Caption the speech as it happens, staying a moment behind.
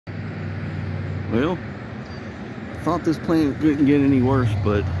Well, I thought this plant couldn't get any worse,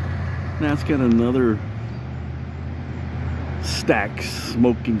 but now it's got another stack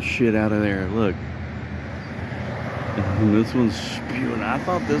smoking shit out of there. Look. And this one's spewing. I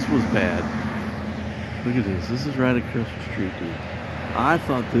thought this was bad. Look at this. This is right across the street, dude. I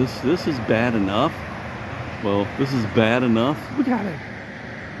thought this is bad enough. Well, this is bad enough. Look at it.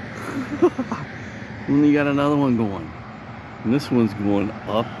 And you got another one going. And this one's going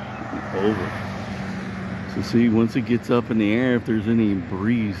up and over. So see, once it gets up in the air, if there's any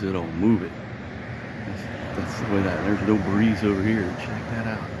breeze, it'll move it. That's the way that, there's no breeze over here. Check that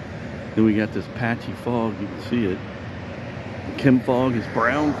out. Then we got this patchy fog, you can see it. The CHEMFOG is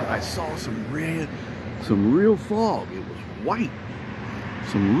brown. I saw some real fog. It was white.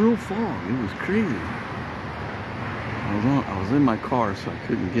 Some real fog. It was crazy. I was in my car, so I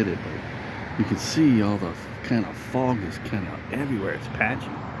couldn't get it, but you can see all the kind of fog is kind of everywhere. It's patchy.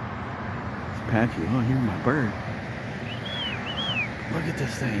 It's patchy. Oh, here's my bird. Look at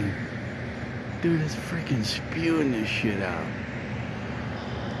this thing. Dude, it's freaking spewing this shit out.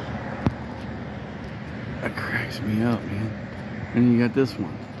 That cracks me up, man. And then you got this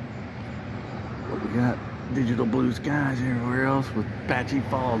one. But we got digital blue skies everywhere else with patchy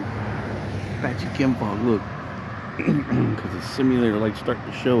fog. Patchy CHEMFOG, look. Because the simulator light's starting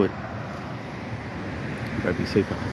to show it. You gotta be safe out there.